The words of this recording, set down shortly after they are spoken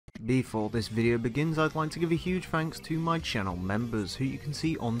Before this video begins, I'd like to give a huge thanks to my channel members who you can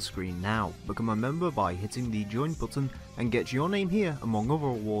see on screen now. Become a member by hitting the join button and get your name here among other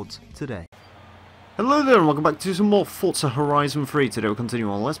awards today. Hello there and welcome back to some more Forza Horizon 3. Today we'll continue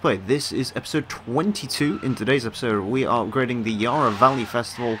on Let's Play. This is episode 22. In today's episode we are upgrading the Yarra Valley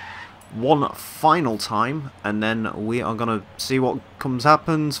Festival one final time, and then we are going to see what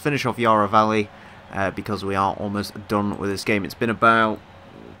happens, finish off Yarra Valley, because we are almost done with this game. It's been about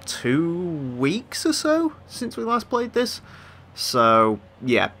 2 weeks or so since we last played this, so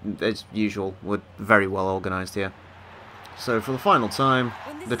yeah, as usual, we're very well organised here. So for the final time,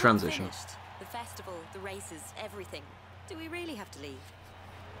 the transition. Finished, the festival, the races, everything. Do we really have to leave?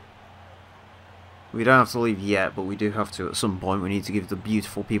 We don't have to leave yet, but we do have to at some point. We need to give the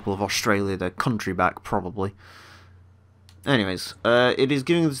beautiful people of Australia their country back, probably. Anyways, it is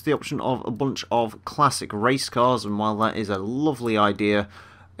giving us the option of a bunch of classic race cars, and while that is a lovely idea,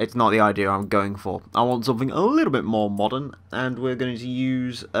 it's not the idea I'm going for. I want something a little bit more modern, and we're going to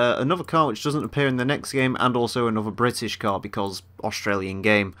use another car which doesn't appear in the next game, and also another British car, because Australian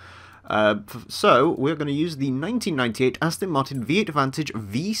game. So, we're going to use the 1998 Aston Martin V8 Advantage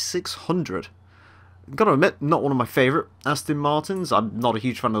V600. Gotta admit, not one of my favourite Aston Martins. I'm not a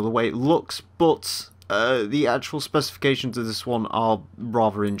huge fan of the way it looks, but the actual specifications of this one are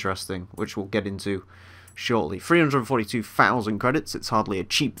rather interesting, which we'll get into shortly. 342,000 credits. It's hardly a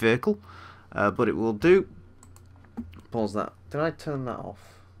cheap vehicle, but it will do. Pause that. Did I turn that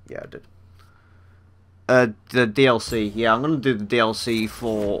off? Yeah, I did. The DLC. Yeah, I'm going to do the DLC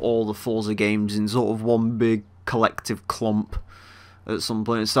for all the Forza games in sort of one big collective clump at some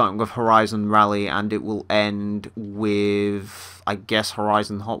point. It's starting with Horizon Rally, and it will end with, I guess,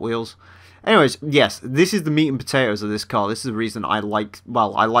 Horizon Hot Wheels. Anyways, yes, this is the meat and potatoes of this car. This is the reason I like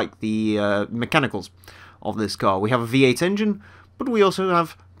the mechanicals of this car. We have a V8 engine, but we also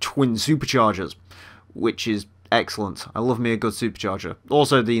have twin superchargers, which is excellent. I love me a good supercharger.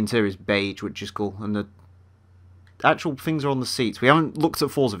 Also, the interior is beige, which is cool, and the actual things are on the seats. We haven't looked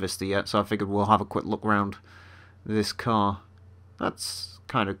at Forza Vista yet, so I figured we'll have a quick look around this car. That's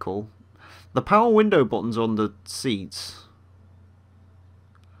kind of cool. The power window buttons on the seats.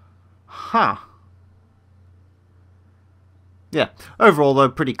 Huh. Yeah, overall though,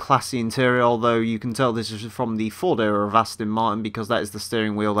 pretty classy interior, although you can tell this is from the Ford era of Aston Martin, because that is the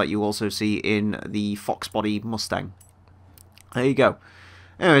steering wheel that you also see in the Fox body Mustang. There you go.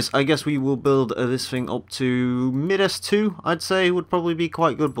 Anyways, I guess we will build this thing up to mid S2, I'd say, would probably be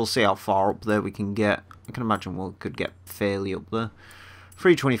quite good. We'll see how far up there we can get. I can imagine we could get fairly up there.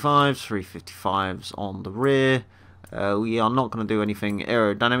 325s, 355s on the rear. We are not going to do anything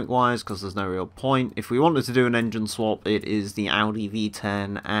aerodynamic-wise because there's no real point. If we wanted to do an engine swap, it is the Audi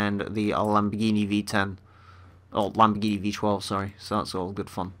V10 and the Lamborghini V10. Oh, Lamborghini V12, sorry. So that's all good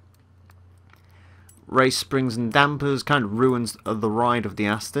fun. Race springs and dampers kind of ruins the ride of the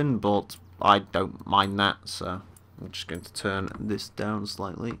Aston, but I don't mind that, so I'm just going to turn this down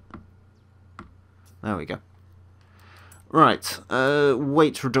slightly. There we go. Right,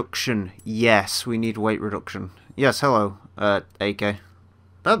 weight reduction. Yes, we need weight reduction. Yes, hello, AK.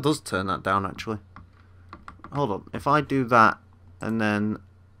 That does turn that down, actually. Hold on, if I do that, and then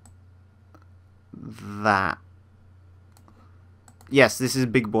that. Yes, this is a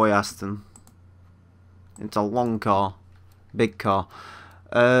big boy Aston. It's a long car. Big car.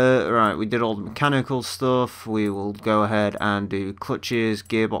 Right, we did all the mechanical stuff. We will go ahead and do clutches,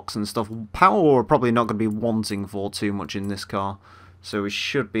 gearbox and stuff. Power we're probably not going to be wanting for too much in this car, so we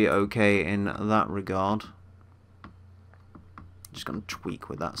should be okay in that regard. Just going to tweak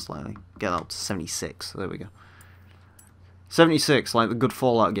with that slightly. Get that up to 76. There we go. 76, like the good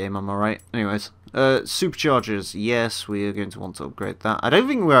Fallout game, am I right? Anyways, superchargers. Yes, we are going to want to upgrade that. I don't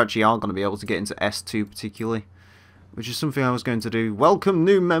think we actually are going to be able to get into S2 particularly, which is something I was going to do. Welcome,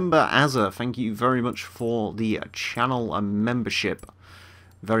 new member, Azza. Thank you very much for the channel and membership.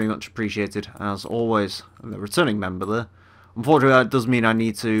 Very much appreciated, as always. I'm a returning member there. Unfortunately, that does mean I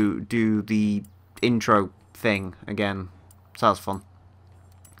need to do the intro thing again. So that's fun.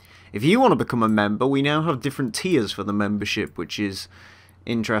 If you want to become a member, we now have different tiers for the membership, which is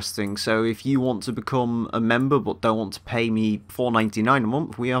interesting. So if you want to become a member but don't want to pay me $4.99 a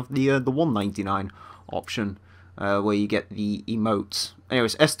month, we have the $1.99 option. Where you get the emotes.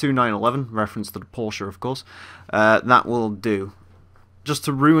 Anyways, S2911, reference to the Porsche, of course. That will do. Just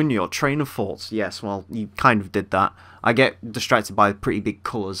to ruin your train of thoughts. Yes, well, you kind of did that. I get distracted by the pretty big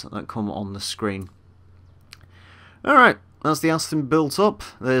colours that come on the screen. Alright, that's the Aston built up.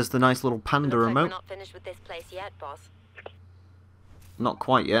 There's the nice little Panda Looks remote. Like we're not finished with this place yet, boss. Not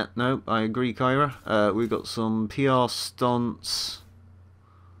quite yet, no, I agree, Kyra. We've got some PR stunts.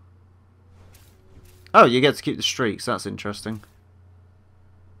 Oh, you get to keep the streaks. That's interesting.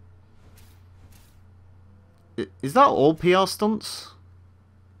 Is that all PR stunts?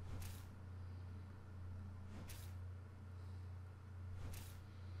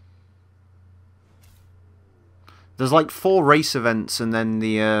 There's like 4 race events, and then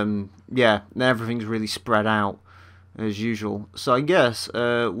the yeah, everything's really spread out as usual. So I guess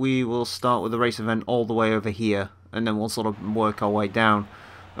we will start with the race event all the way over here, and then we'll sort of work our way down.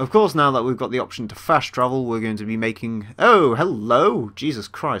 Of course, now that we've got the option to fast travel, we're going to be making... Oh, hello! Jesus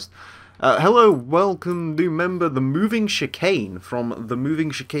Christ. Hello, welcome, new member, The Moving Chicane, from The Moving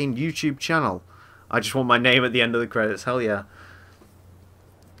Chicane YouTube channel. I just want my name at the end of the credits, hell yeah.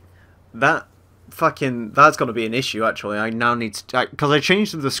 That's got to be an issue, actually. I now need to... Because I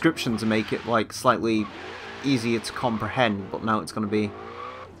changed the description to make it, like, slightly easier to comprehend, but now it's going to be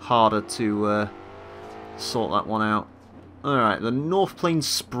harder to sort that one out. Alright, the North Plains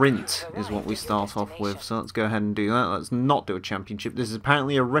Sprint is what we start off with, so let's go ahead and do that. Let's not do a championship. This is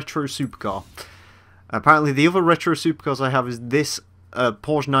apparently a retro supercar. Apparently the other retro supercars I have is this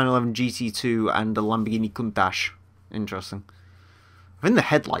Porsche 911 GT2 and a Lamborghini Countach. Interesting. I think the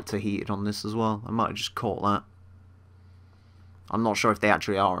headlights are heated on this as well. I might have just caught that. I'm not sure if they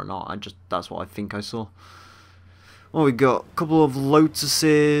actually are or not. That's what I think I saw. Well, we got a couple of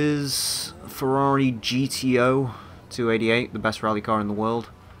Lotuses, Ferrari GTO 288, the best rally car in the world.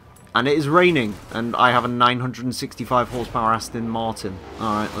 And it is raining, and I have a 965 horsepower Aston Martin.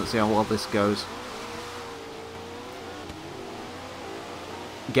 Alright, let's see how well this goes.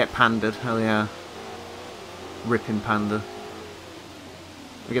 Get pandered, hell yeah. Ripping panda.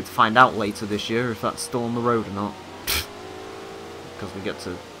 We get to find out later this year if that's still on the road or not. Because we get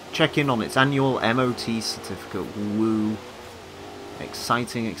to check in on its annual MOT certificate. Woo.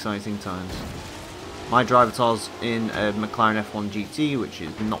 Exciting, exciting times. My drivatar's in a McLaren F1 GT, which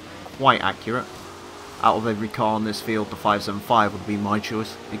is not quite accurate. Out of every car on this field, the 575 would be my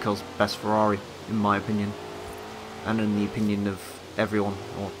choice, because best Ferrari, in my opinion. And in the opinion of everyone,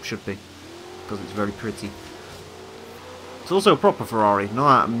 or should be, because it's very pretty. It's also a proper Ferrari,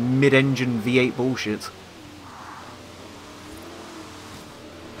 not that mid-engine V8 bullshit.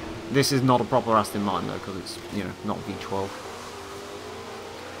 This is not a proper Aston Martin though, because it's, you know, not V12.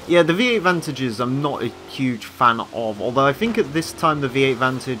 Yeah, the V8 Vantages I'm not a huge fan of, although I think at this time the V8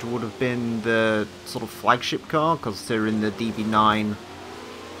 Vantage would have been the sort of flagship car, considering the DB9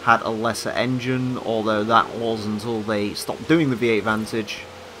 had a lesser engine, although that was until they stopped doing the V8 Vantage,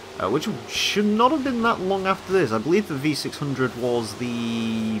 which should not have been that long after this. I believe the V600 was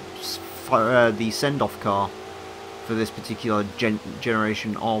the send-off car for this particular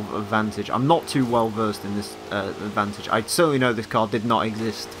generation of Vantage. I'm not too well versed in this Vantage. I certainly know this car did not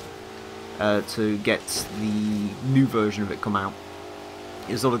exist to get the new version of it come out.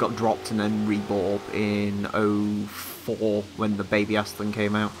 It sort of got dropped and then rebought up in 04 when the Baby Aston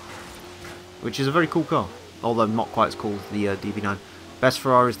came out, which is a very cool car, although not quite as cool as the DB9. Best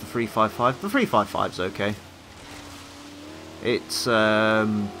Ferrari is the 355. The 355's okay. It's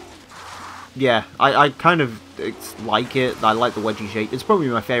yeah, I kind of like it. I like the wedgy shape. It's probably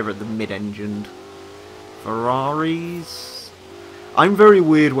my favourite of the mid-engined Ferraris. I'm very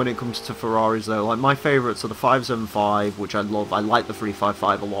weird when it comes to Ferraris though. Like, my favourites are the 575, which I love. I like the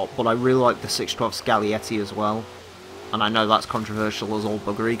 355 a lot, but I really like the 612 Scaglietti as well. And I know that's controversial as all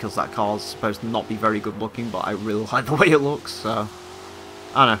buggery, because that car's supposed to not be very good looking, but I really like the way it looks, so...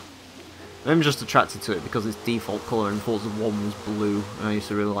 I don't know. I'm just attracted to it because its default colour in Forza 1 was blue, and I used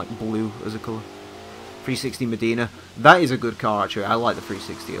to really like blue as a colour. 360 Medina. That is a good car, actually. I like the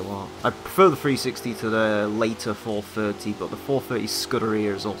 360 a lot. I prefer the 360 to the later 430, but the 430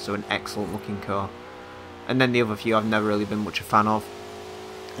 Scuderia is also an excellent looking car. And then the other few I've never really been much a fan of.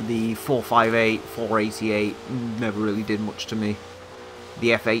 The 458, 488, never really did much to me.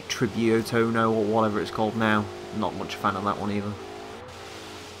 The F8 Tributono, or whatever it's called now, not much a fan of that one either.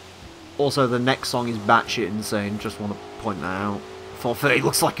 Also, the next song is batshit insane, just want to point that out. 430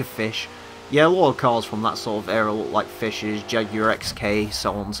 looks like a fish. Yeah, a lot of cars from that sort of era look like fishes, Jaguar XK,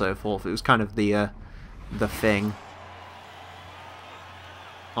 so on and so forth. It was kind of the thing.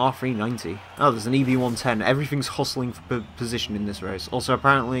 R390. Oh, there's an EV110. Everything's hustling for position in this race. Also,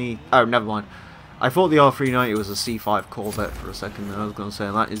 apparently... Oh, never mind. I thought the R390 was a C5 Corvette for a second, and I was going to say,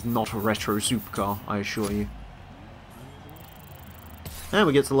 that is not a retro supercar, I assure you. And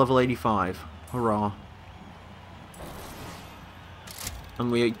we get to level 85. Hurrah.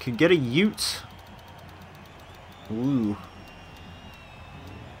 And we could get a Ute. Ooh.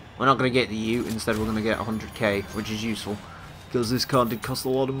 We're not going to get the Ute, instead we're going to get 100k, which is useful. Because this car did cost a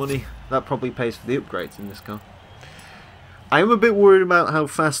lot of money. That probably pays for the upgrades in this car. I am a bit worried about how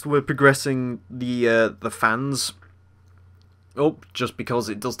fast we're progressing the fans up, just because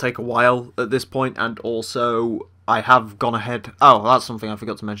it does take a while at this point, and also I have gone ahead. Oh, that's something I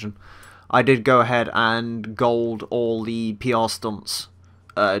forgot to mention. I did go ahead and gold all the PR stunts,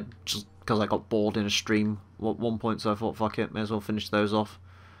 just because I got bored in a stream at one point, so I thought, fuck it, may as well finish those off.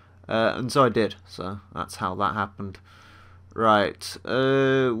 And so I did, so that's how that happened. Right,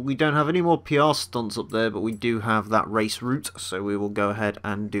 we don't have any more PR stunts up there, but we do have that race route, so we will go ahead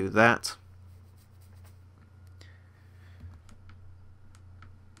and do that.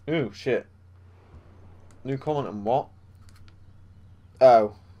 Ooh, shit. New comment on what?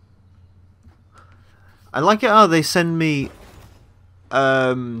 Oh. I like it how they send me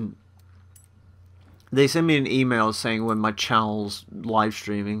an email saying when my channel's live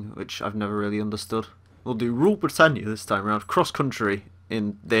streaming, which I've never really understood. We'll do Rule Britannia this time around. Cross country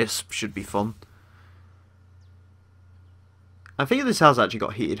in this should be fun. I think this has actually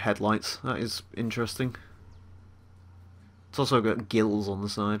got heated headlights. That is interesting. It's also got gills on the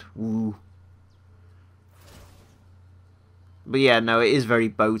side. Ooh. But yeah, no, it is very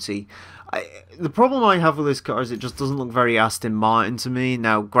boaty. The problem I have with this car is it just doesn't look very Aston Martin to me.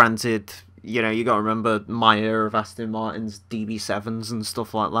 Now, granted, you know, you got to remember my era of Aston Martins, DB7s and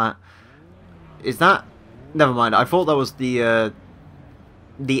stuff like that. Is that? Never mind. I thought that was the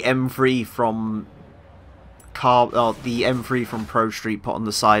M3 from the M3 from Pro Street put on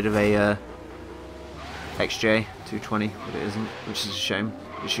the side of a XJ 220, but it isn't, which is a shame.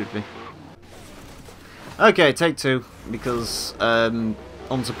 It should be. Okay, take two, because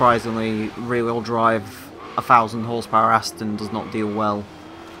unsurprisingly, rear-wheel drive 1,000 horsepower Aston does not deal well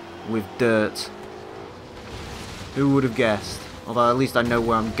with dirt. Who would have guessed? Although at least I know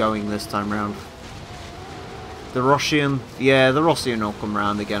where I'm going this time round. The Roscian, yeah, the Roscian will come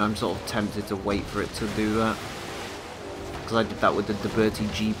round again. I'm sort of tempted to wait for it to do that, because I did that with the Liberty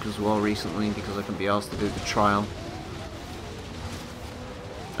Jeep as well recently, because I couldn't be asked to do the trial.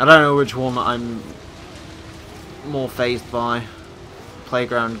 I don't know which one I'm more phased by,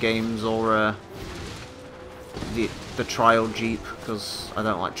 playground games or the trial Jeep, because I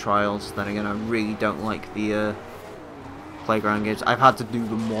don't like trials. Then again, I really don't like the playground games. I've had to do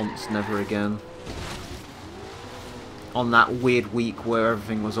them once, never again. On that weird week where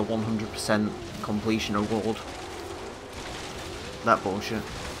everything was a 100% completion award. That bullshit.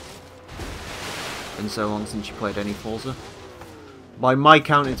 Been so long since you played any Forza. By my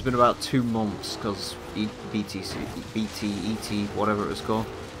count, it's been about 2 months, because BT, ET, whatever it was called.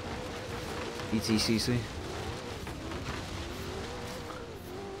 ETCC.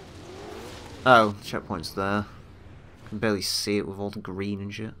 Oh, checkpoint's there. I can barely see it with all the green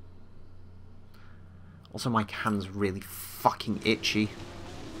and shit. Also, my hand's really fucking itchy.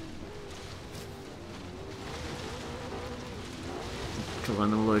 Because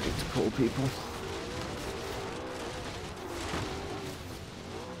I'm allergic to poor people.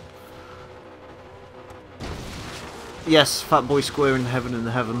 Yes, Fat Boy Square in heaven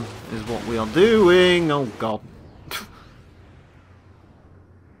is what we are doing. Oh god.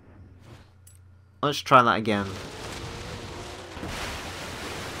 Let's try that again.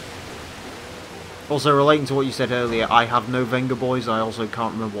 Also, relating to what you said earlier, I have no Venga Boys. I also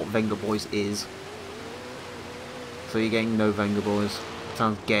can't remember what Venga Boys is. So you're getting no Venga Boys.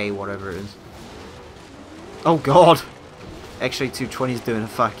 Sounds gay, whatever it is. Oh god! XJ 220's doing a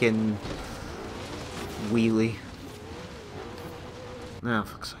fucking wheelie. Oh,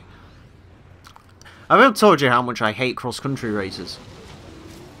 fuck's sake. I've never told you how much I hate cross-country races.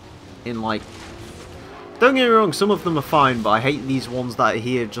 In, like... Don't get me wrong, some of them are fine, but I hate these ones that are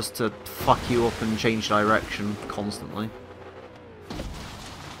here just to fuck you up and change direction constantly.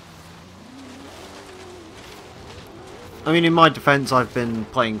 I mean, in my defense, I've been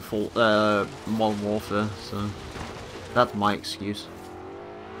playing Modern Warfare, so that's my excuse.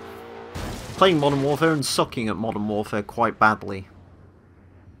 Playing Modern Warfare and sucking at Modern Warfare quite badly.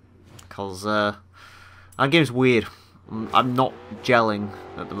 Because, that game's weird. I'm not gelling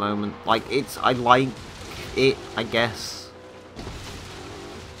at the moment. Like, I like it, I guess.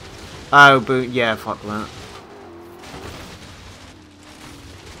 Oh, but yeah, fuck that.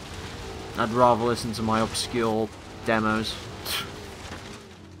 I'd rather listen to my obscure demos.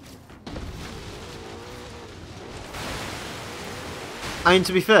 I mean,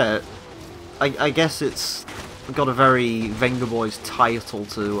 to be fair, I guess it's got a very Venga Boys title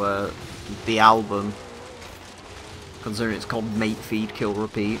to the album, considering it's called Mate, Feed, Kill,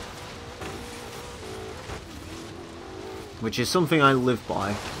 Repeat. Which is something I live by,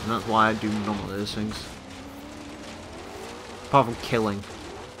 and that's why I do none of those things. Apart from killing.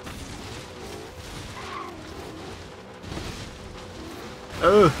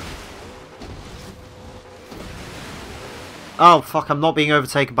 Ugh. Oh, fuck, I'm not being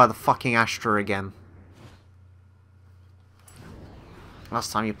overtaken by the fucking Astra again.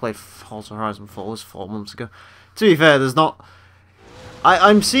 Last time you played Forza Horizon 4 was 4 months ago. To be fair, there's not...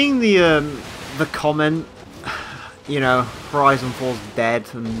 I'm seeing the comment, you know, Horizon 4's dead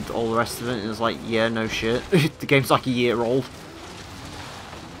and all the rest of it, and it's like, yeah, no shit. The game's like a year old.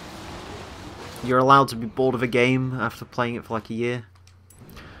 You're allowed to be bored of a game after playing it for like a year.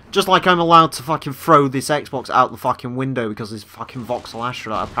 Just like I'm allowed to fucking throw this Xbox out the fucking window because this fucking Vauxhall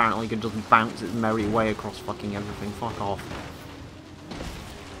Astra that apparently can just bounce its merry way across fucking everything. Fuck off.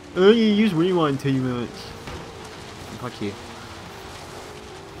 Oh, you use rewind 2 minutes. Fuck you.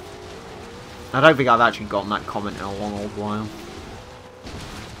 I don't think I've actually gotten that comment in a long old while.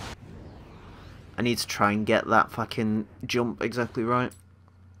 I need to try and get that fucking jump exactly right.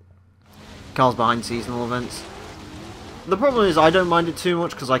 Cars behind seasonal events. The problem is I don't mind it too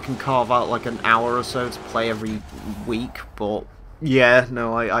much because I can carve out like an hour or so to play every week, but yeah,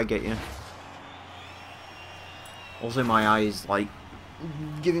 no, I get you. Also my eyes like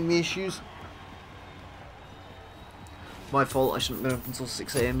giving me issues. My fault, I shouldn't have been up until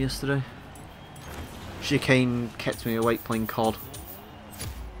 6 AM yesterday. Chicane kept me awake playing COD.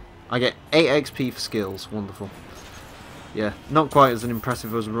 I get 8 XP for skills, wonderful. Yeah, not quite as an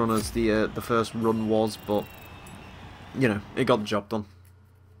impressive as run as the first run was, but you know, it got the job done.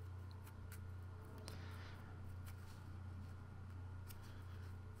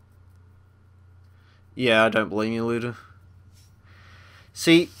 Yeah, I don't blame you, Luda.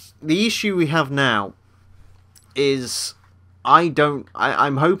 See, the issue we have now is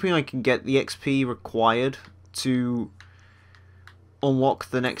I'm hoping I can get the XP required to unlock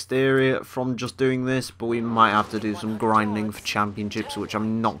the next area from just doing this, but we might have to do some grinding for championships, which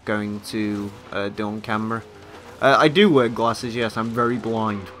I'm not going to do on camera. I do wear glasses, yes, I'm very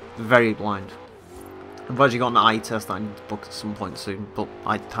blind. Very blind. I've actually got an eye test that I need to book at some point soon, but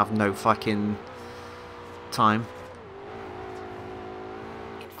I have no fucking time.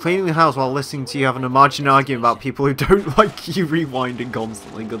 Cleaning the house while listening to you have an imaginary argument about people who don't like you rewinding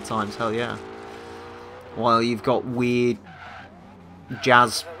constantly. Good times, hell yeah. While you've got weird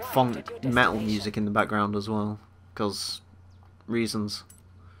jazz, funk, metal music in the background as well. Because reasons.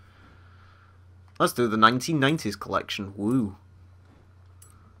 Let's do the 1990s collection. Woo.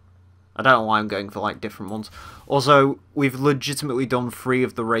 I don't know why I'm going for like different ones. Also, we've legitimately done 3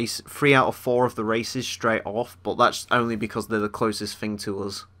 out of 4 of the races straight off, but that's only because they're the closest thing to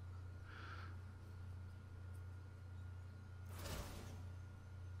us.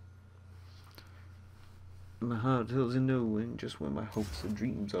 My heart tells you knowing just where my hopes and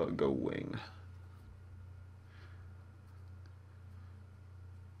dreams are going.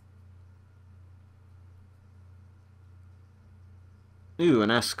 Ooh,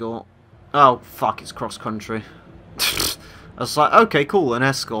 an escort. Oh, fuck, it's cross-country. I was like, okay, cool, an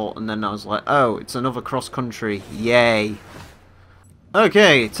escort, and then I was like, oh, it's another cross-country, yay.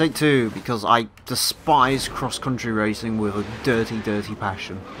 Okay, take 2, because I despise cross-country racing with a dirty, dirty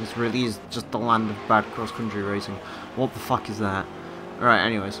passion. This really is just the land of bad cross-country racing. What the fuck is that? Right,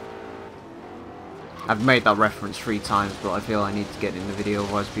 anyways. I've made that reference 3 times, but I feel I need to get in the video,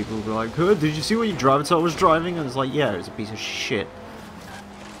 otherwise people will be like, oh, did you see what your driver thought was driving? And it's like, yeah, it's a piece of shit.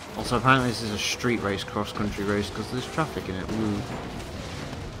 Also, apparently this is a street race, cross-country race, because there's traffic in it. Woo.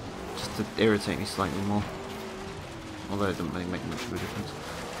 Just to irritate me slightly more. Although it doesn't really make much of a difference.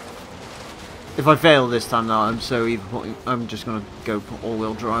 If I fail this time though, I'm just going to go put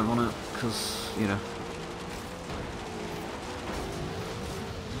all-wheel drive on it, because, you know.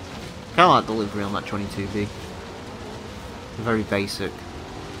 Kind of like delivery on that 22B. Very basic.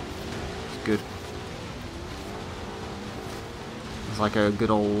 It's good. It's like a good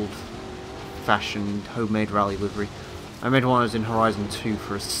old-fashioned homemade rally livery. I made one when I was in Horizon 2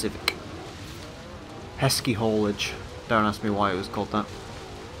 for a Civic. Pesky haulage. Don't ask me why it was called that.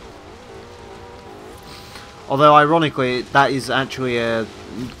 Although, ironically, that is actually a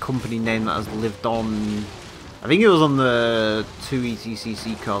company name that has lived on... I think it was on the 2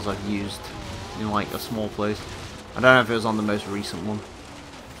 ETCC cars I've used in, like, a small place. I don't know if it was on the most recent one.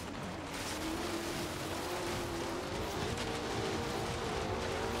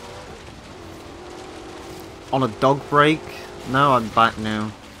 On a dog break? No, I'm back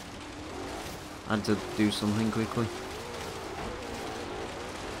now. I had to do something quickly.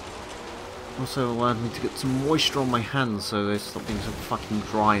 Also allowed me to get some moisture on my hands so they stop being so fucking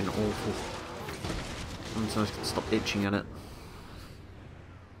dry and awful. And so I can stop itching at it.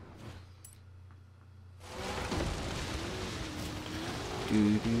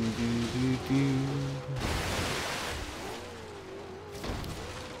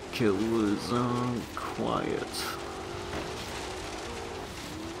 killers are quiet.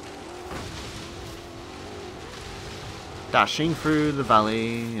 Dashing through the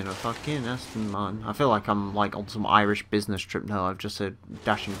valley in a fucking Aston Martin. I feel like I'm like on some Irish business trip now. I've just said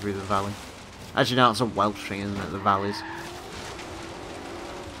dashing through the valley. Actually, no, it's a Welsh thing, isn't it? The valleys.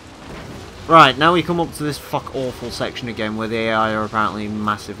 Right, now we come up to this fuck awful section again where the AI are apparently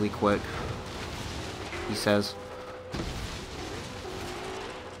massively quick. He says.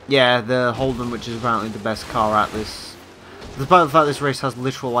 Yeah, the Holden, which is apparently the best car at this. Despite the fact this race has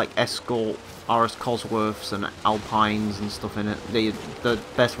literal like Escort, RS Cosworths and Alpines and stuff in it. The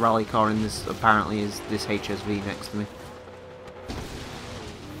best rally car in this apparently is this HSV next to me.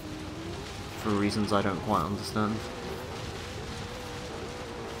 For reasons I don't quite understand.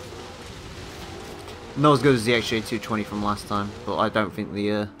 Not as good as the XJ220 from last time, but I don't think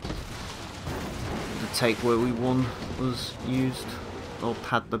the take where we won was used or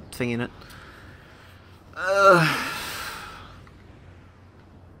had the thing in it.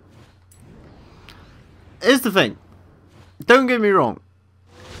 Here's the thing. Don't get me wrong.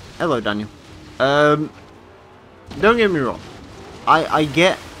 Hello, Daniel. Don't get me wrong. I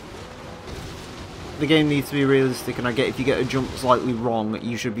get the game needs to be realistic, and I get if you get a jump slightly wrong,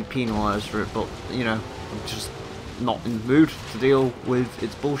 you should be penalised for it. But you know, I'm just not in the mood to deal with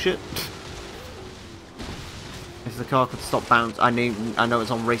its bullshit. If the car could stop bounce, I know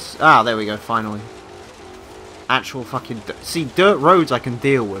it's on race. Ah, there we go. Finally, actual fucking see dirt roads I can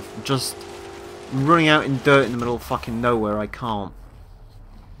deal with. Just running out in dirt in the middle of fucking nowhere, I can't.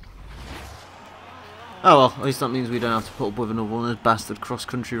 Oh well, at least that means we don't have to put up with another one of those bastard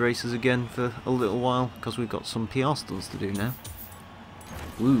cross-country races again for a little while, because we've got some PR stunts to do now.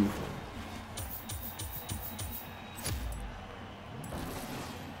 Woo.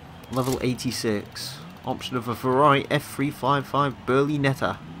 Level 86. Option of a Ferrari F355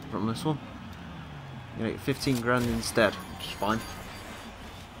 Berlinetta from this one. You get 15 grand instead, which is fine.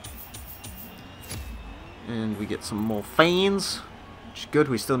 And we get some more fans, which is good.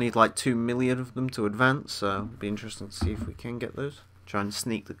 We still need like 2 million of them to advance, so it'll be interesting to see if we can get those. Try and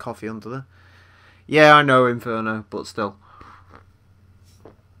sneak the coffee under there. Yeah, I know, Inferno, but still.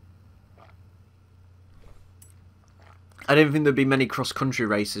 I didn't think there'd be many cross-country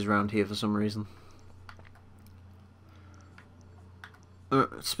races around here for some reason.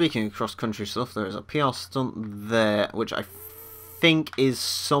 Speaking of cross-country stuff, there is a PR stunt there, which I think is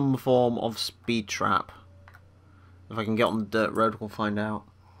some form of speed trap. If I can get on the dirt road, we'll find out.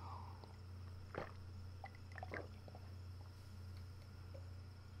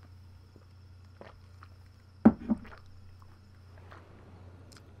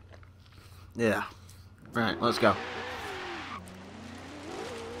 Yeah. Right, let's go.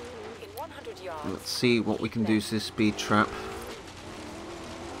 In 100 yards. Let's see what we can do to this speed trap.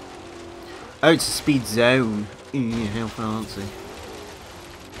 Oh, it's a speed zone. Yeah, how fancy.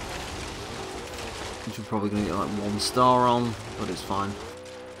 Which we're probably going to get like 1 star on, but it's fine.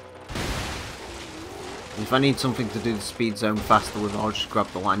 If I need something to do the speed zone faster with, I'll just grab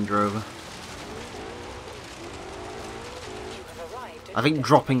the Land Rover. I think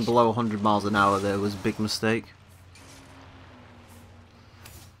dropping below 100 miles an hour there was a big mistake.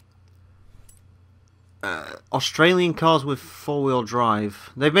 Australian cars with 4-wheel drive.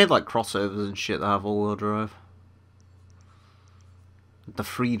 They've made like crossovers and shit that have all-wheel drive. The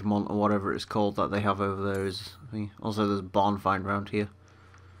Freedmont or whatever it's called that they have over there is. Also, there's a barn find around here.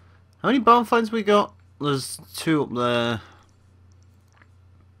 How many barn finds we got? There's 2 up there.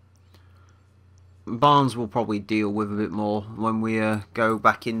 Barns we'll probably deal with a bit more when we go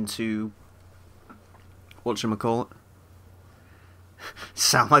back into whatchamacallit.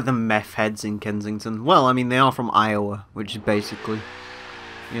 Sound like the meth heads in Kensington. Well, I mean, they are from Iowa, which is basically,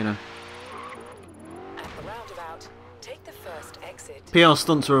 you know. At the roundabout, take the first exit. PR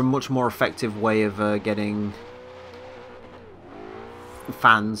stunts are a much more effective way of getting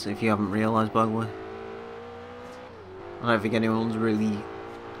fans, if you haven't realised, by the way. I don't think anyone's really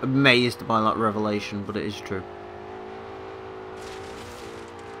amazed by that revelation, but it is true.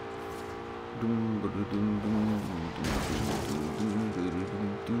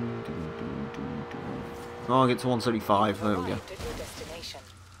 Oh, I'll get to 175. There we go.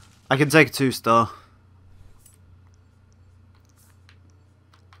 I can take a 2-star.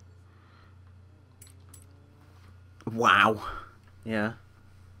 Wow. Yeah.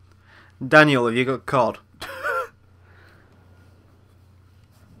 Daniel, have you got COD?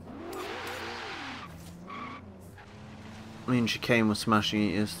 Me and Chicane were smashing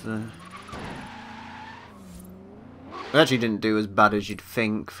it yesterday. We actually didn't do as bad as you'd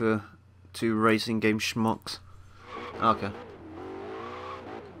think for 2 racing game schmucks. Okay.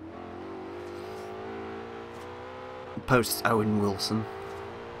 Post Owen Wilson.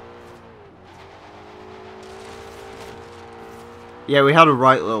 Yeah, we had a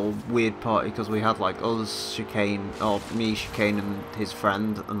right little weird party because we had like us chicane, or me chicane and his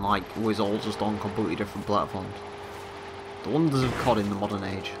friend, and like it was all just on completely different platforms. The wonders of COD in the modern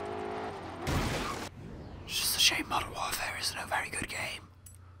age. It's just a shame Modern Warfare isn't a very good game.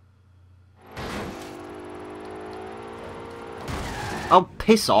 Oh,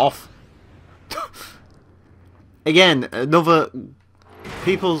 piss off! Again, another...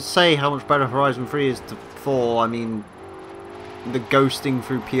 People say how much better Horizon 3 is to 4, I mean... The ghosting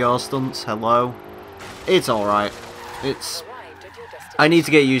through PR stunts, hello? It's alright. It's... I need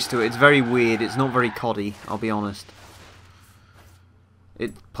to get used to it, it's very weird, it's not very COD-y, I'll be honest.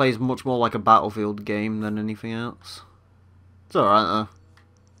 It plays much more like a Battlefield game than anything else. It's alright though.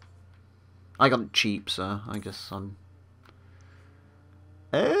 I got it cheap, so I guess I'm...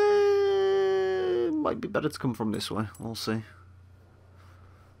 might be better to come from this way. We'll see.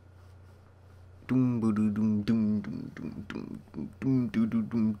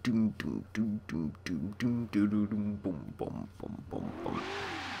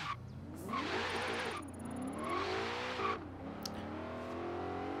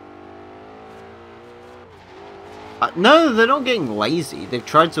 No, they're not getting lazy. They've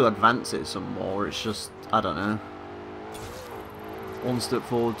tried to advance it some more. It's just, I don't know. One step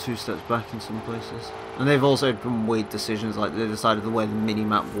forward, two steps back in some places. And they've also done weird decisions, like they decided the way the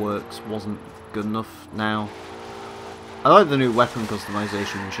mini-map works wasn't good enough now. I like the new weapon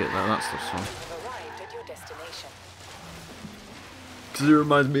customization and shit though, that stuff's fun. Because it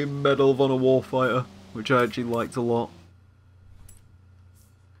reminds me of Medal of Honor Warfighter, which I actually liked a lot.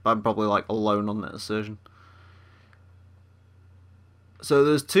 I'm probably like alone on that decision. So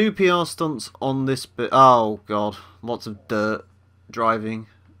there's 2 PR stunts on this bit. Oh god, lots of dirt. Driving.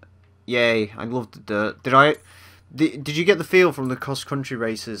 Yay, I love the dirt. Did you get the feel from the cross-country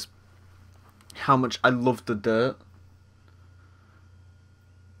races how much I loved the dirt?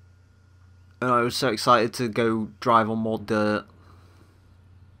 And I was so excited to go drive on more dirt.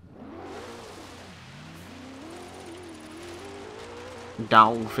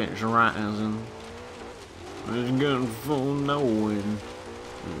 Dolphins rising. It's good for knowing.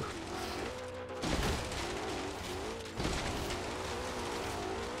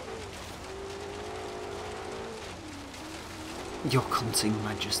 Your cunting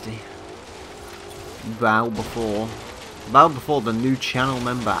majesty. Bow before the new channel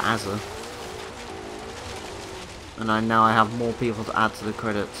member Azza. And now I have more people to add to the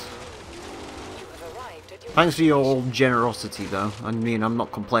credits. Thanks for your generosity though. I mean, I'm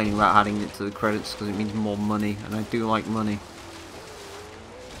not complaining about adding it to the credits because it means more money, and I do like money.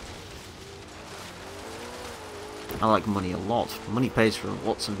 I like money a lot. Money pays for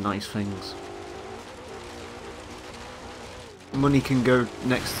lots of nice things. Money can go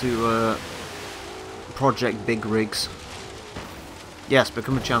next to Project Big Rigs. Yes,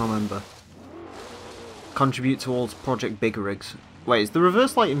 become a channel member. Contribute towards Project Big Rigs. Wait, is the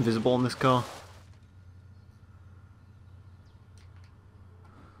reverse light invisible on this car?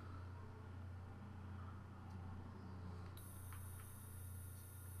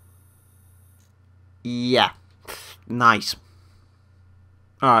 Yeah. Nice.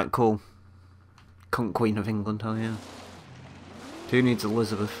 Alright, cool. Cunt Queen of England, hell yeah. Who needs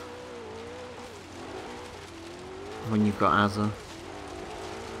Elizabeth? When you've got Azza.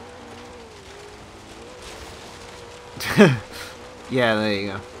 Yeah, there you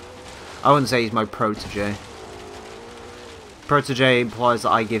go. I wouldn't say he's my protege. Protege implies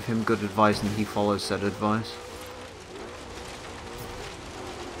that I give him good advice and he follows said advice.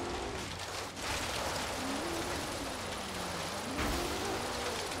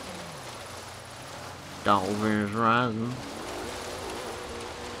 Dolphins rising.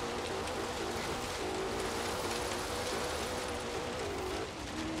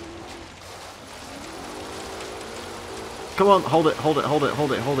 Come on, hold it, hold it, hold it,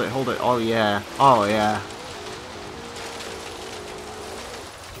 hold it, hold it, hold it. Oh yeah, oh yeah.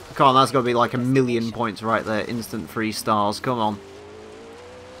 Come on, that's got to be like 1,000,000 points right there. Instant 3 stars, come on.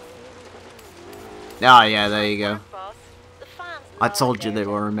 Ah yeah, there you go. I told you they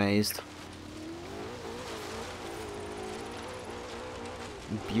were amazed.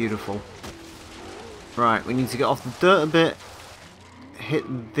 Beautiful. Right, we need to get off the dirt a bit.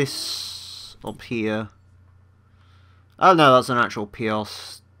 Hit this up here. Oh no, that's an actual PR.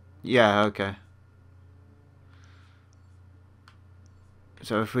 Yeah, okay.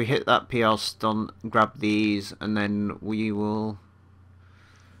 So if we hit that PR stunt, grab these, and then we will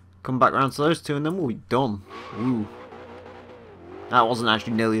come back around to those two, and then we'll be done. Ooh. That wasn't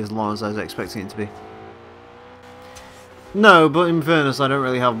actually nearly as long as I was expecting it to be. No, but in fairness, I don't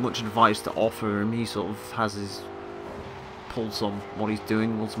really have much advice to offer him. He sort of has his pulse on what he's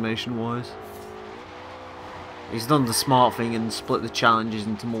doing automation-wise. He's done the smart thing and split the challenges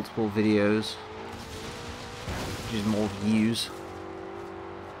into multiple videos, which is more views,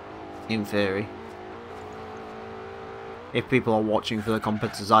 in theory. If people are watching for the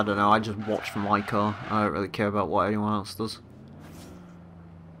competitors, I don't know, I just watch for my car. I don't really care about what anyone else does.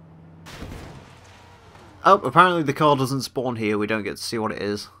 Oh, apparently the car doesn't spawn here, we don't get to see what it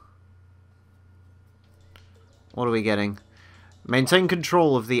is. What are we getting? Maintain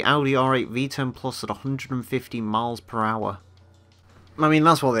control of the Audi R8 V10 Plus at 150 miles per hour. I mean,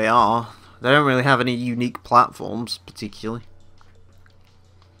 that's what they are. They don't really have any unique platforms, particularly.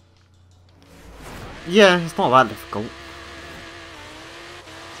 Yeah, it's not that difficult.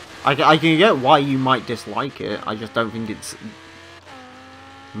 I can get why you might dislike it, I just don't think it's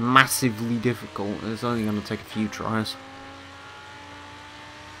massively difficult. It's only going to take a few tries.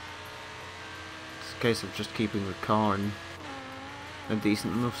 It's a case of just keeping the car in a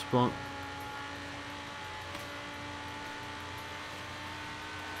decent enough spot.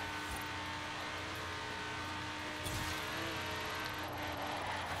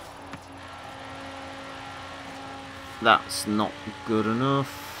 That's not good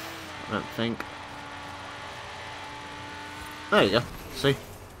enough, I don't think. There you go, see?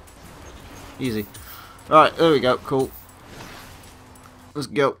 Easy. Alright, there we go, cool. Let's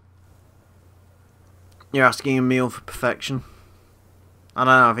go. You're asking Emile for perfection. I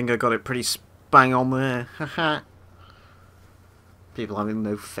don't know, I think I got it pretty bang on there. Haha. People having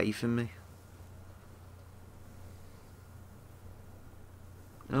no faith in me.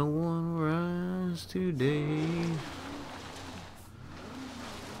 No one rise today.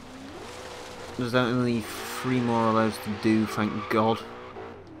 There's only 3 more of those to do, thank God.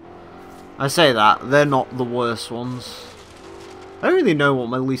 I say that, they're not the worst ones. I don't really know what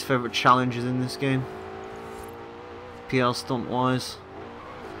my least favourite challenge is in this game. PR stunt wise.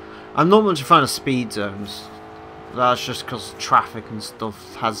 I'm not much a fan of speed zones. That's just because traffic and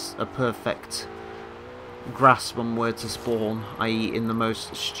stuff has a perfect grasp on where to spawn, i.e. in the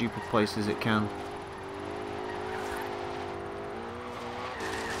most stupid places it can.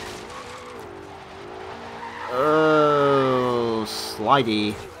 Oh, slidey.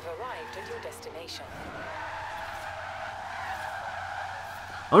 You have arrived at your destination.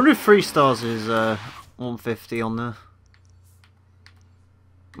 I wonder if 3 stars is 150 on there.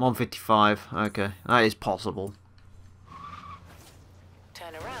 155, okay. That is possible.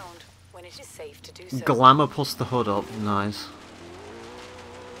 Turn around when it is safe to do so. Glamour plus the hood up, nice.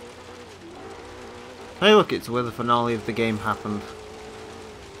 Hey look, it's where the finale of the game happened.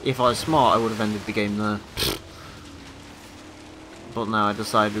 If I was smart, I would have ended the game there. But now I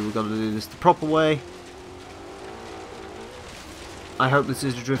decided we've got to do this the proper way. I hope this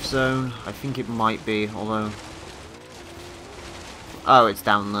is a drift zone. I think it might be, although... Oh, it's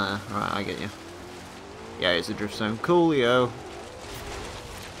down there. Right, I get you. Yeah, it's a drift zone. Coolio.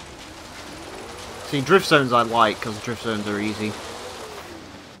 See, drift zones I like, because drift zones are easy.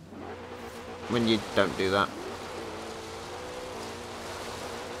 When you don't do that.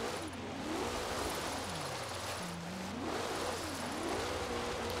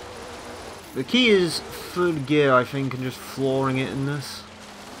 The key is third gear, I think, and just flooring it in this.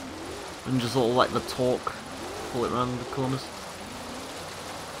 And just sort of let the torque pull it around the corners.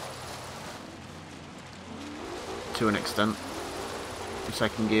 To an extent. The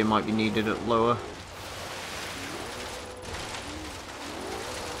second gear might be needed at lower.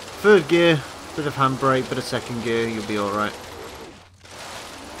 Third gear, bit of handbrake, bit of second gear, you'll be alright.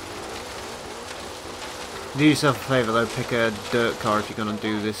 Do yourself a favour though, pick a dirt car if you're going to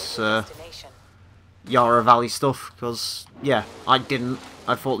do this Yarra Valley stuff, because, yeah, I didn't.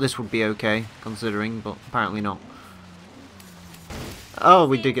 I thought this would be okay, considering, but apparently not. Oh,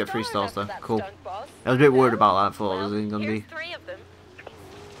 we did get 3 stars though, cool. I was a bit worried about that, I thought it was only going to be...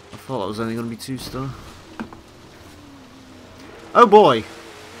 I thought it was only going to be 2 star. Oh boy!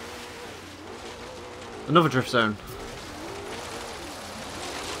 Another drift zone.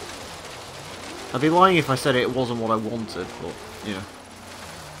 I'd be lying if I said it wasn't what I wanted, but, you know.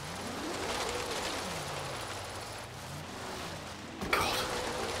 God.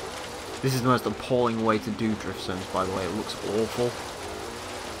 This is the most appalling way to do drift zones, by the way. It looks awful.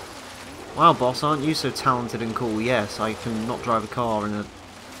 Wow, boss, aren't you so talented and cool? Yes, I can not drive a car in a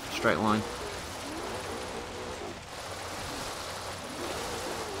straight line.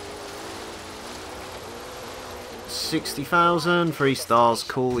 $60,000, 3 stars,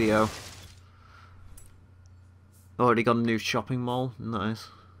 coolio. Already got a new shopping mall, nice.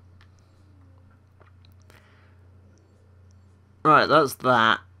 Right, that's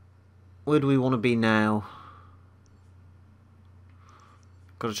that. Where do we want to be now?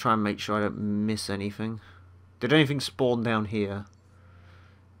 Gotta try and make sure I don't miss anything. Did anything spawn down here?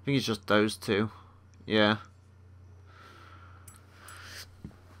 I think it's just those two. Yeah.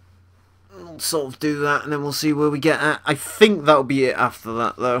 We'll sort of do that and then we'll see where we get at. I think that'll be it after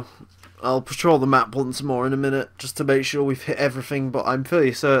that though. I'll patrol the map once more in a minute just to make sure we've hit everything, but I'm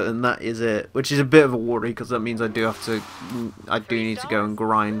fairly certain that is it. Which is a bit of a worry because that means I do need to go and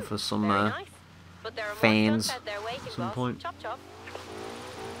grind for some fans at some point.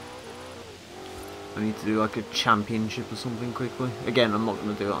 I need to do like a championship or something quickly. Again, I'm not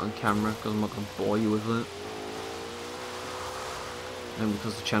going to do it on camera because I'm not going to bore you with it. And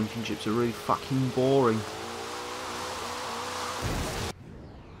because the championships are really fucking boring.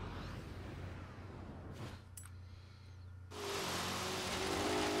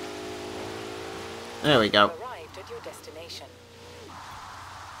 There we go. Arrived at your destination.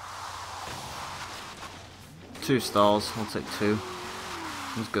 2 stars, I'll take 2.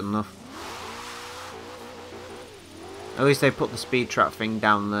 That's good enough. At least they put the speed trap thing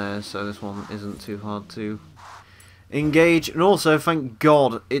down there, so this one isn't too hard to engage. And also, thank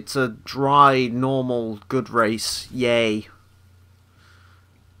God, it's a dry, normal, good race. Yay.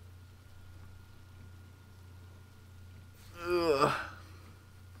 Ugh.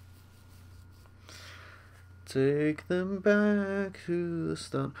 Take them back to the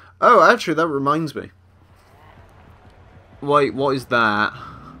start. Oh, actually, that reminds me. Wait, what is that?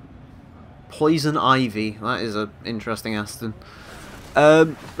 Poison Ivy. That is an interesting Aston.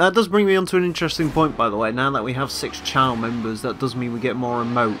 That does bring me on to an interesting point, by the way. Now that we have 6 channel members, that does mean we get more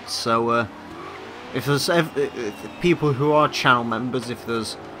emotes. So, if there's if people who are channel members, if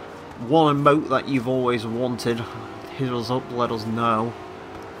there's one emote that you've always wanted, hit us up, let us know.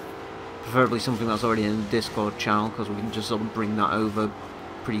 Preferably something that's already in the Discord channel, because we can just sort of bring that over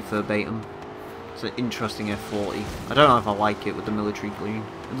pretty verbatim. It's an interesting F40. I don't know if I like it with the military green.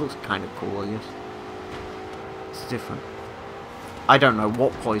 It looks kind of cool, I guess. It's different. I don't know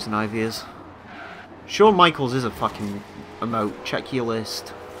what Poison Ivy is. Shawn Michaels is a fucking emote. Check your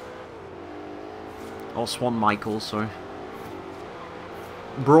list. Or Swan Michaels, sorry.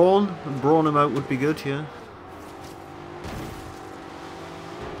 Braun emote would be good, yeah.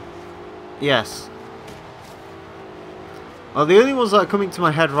 Yes. Well, the only ones that are coming to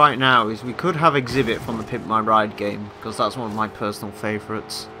my head right now is we could have Exhibit from the Pimp My Ride game, because that's one of my personal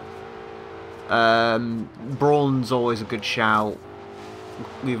favourites. Braun's always a good shout.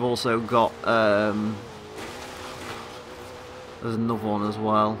 We've also got, there's another one as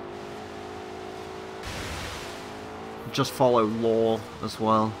well. Just Follow Law as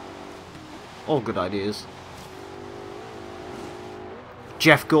well. All good ideas.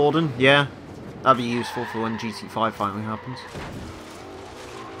 Jeff Gordon, yeah. That'd be useful for when GT5 finally happens.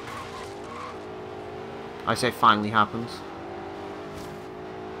 I say finally happens.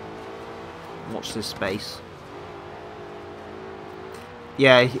 Watch this space.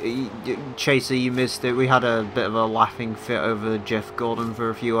 Yeah, Chaser, you missed it. We had a bit of a laughing fit over Jeff Gordon for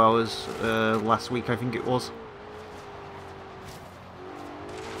a few hours last week, I think it was.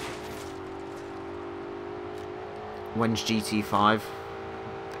 When's GT5?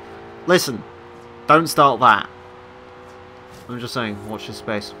 Listen. Don't start that. I'm just saying, watch this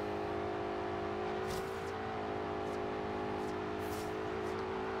space.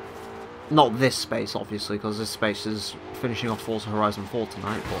 Not this space, obviously, because this space is finishing off Forza Horizon 4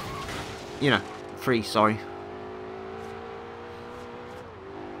 tonight, but, you know, free, sorry.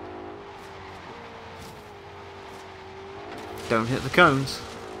 Don't hit the cones.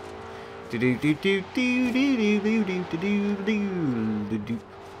 Do do do do do do do do do do do do.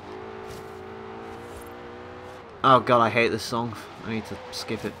 Oh god, I hate this song. I need to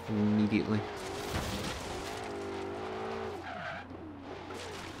skip it immediately.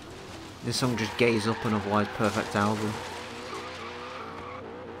 This song just gaze up an otherwise perfect album.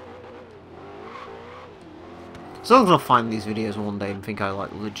 As long as I find these videos one day and think I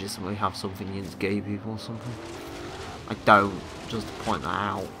like legitimately have something against gay people or something. I don't, just to point that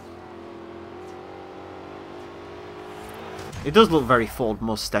out. It does look very Ford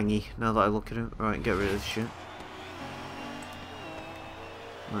Mustang-y now that I look at it. Right, get rid of this shit.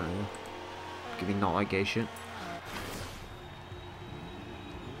 Give me not like gay shit.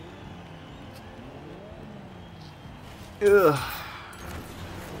 Ugh.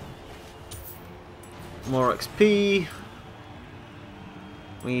 More XP.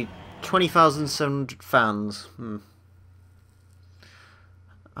 We need 20,700 fans. How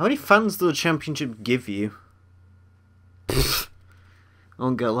many fans does the championship give you? I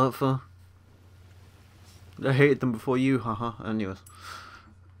don't get that far. I hated them before you, haha. Anyways.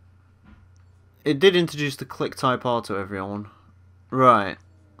 It did introduce the click type auto, everyone. Right.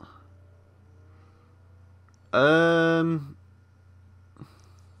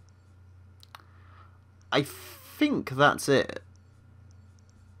 I think that's it.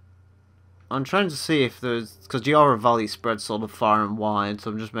 I'm trying to see if there's... because Yarra Valley spreads sort of far and wide, so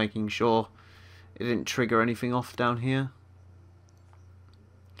I'm just making sure it didn't trigger anything off down here.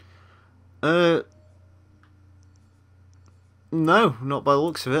 No, not by the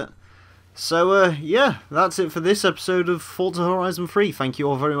looks of it. So, yeah, that's it for this episode of Forza Horizon 3. Thank you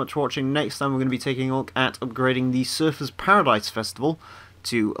all very much for watching. Next time we're going to be taking a look at upgrading the Surfers Paradise Festival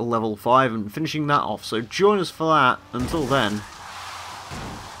to level 5 and finishing that off. So join us for that. Until then,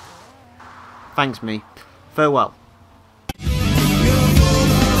 thanks me. Farewell.